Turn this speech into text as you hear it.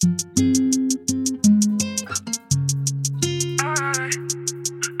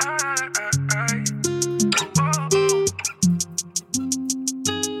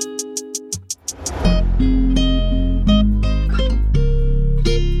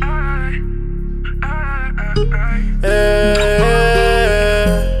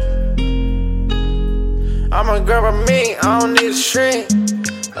wanna grab a mink, I don't need a shrink.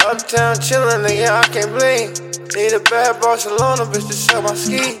 Uptown chillin', nigga, I can't blink. Need a bad Barcelona bitch to suck my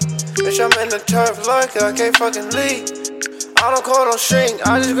ski. Bitch, I'm in the turf like I can't fucking leave. I don't call no shrink,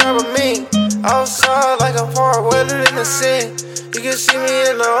 I just grab a mink. Outside like I'm far wetter than the sea. You can see me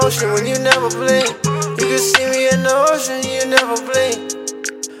in the ocean when you never blink. You can see me in the ocean, you never blink.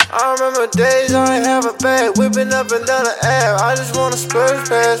 I remember days I ain't have a bag, whipping up and down the Ave. I just wanna splurge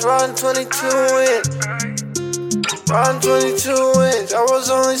past, riding 22 inch. Riding 22 inch. I was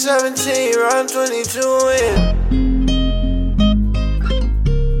only 17, riding 22 inch.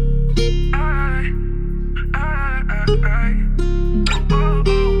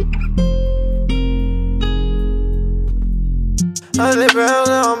 $100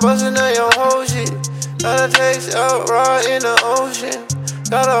 now, I'm bustin' out your whole shit. Gotta take out right in the ocean.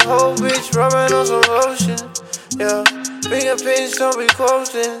 Got a whole bitch rubbing on some lotion. Yeah, fingerprints don't be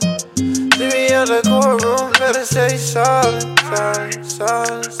quoting. Leave me out the courtroom, better stay silent, silent,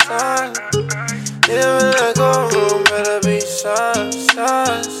 silent, silent. Leave them in the courtroom, better be silent,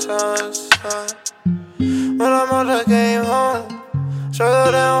 silent, silent, silent. When I'm out, I came home.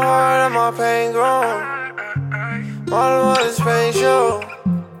 Struggle down hard and my pain grown. All this pain show.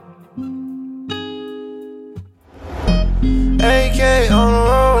 AK on the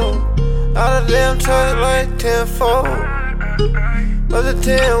road, out of damn tuck like 10-fold. But the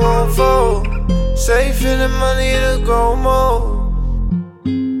 10 won't fold. Safe in the money to grow more.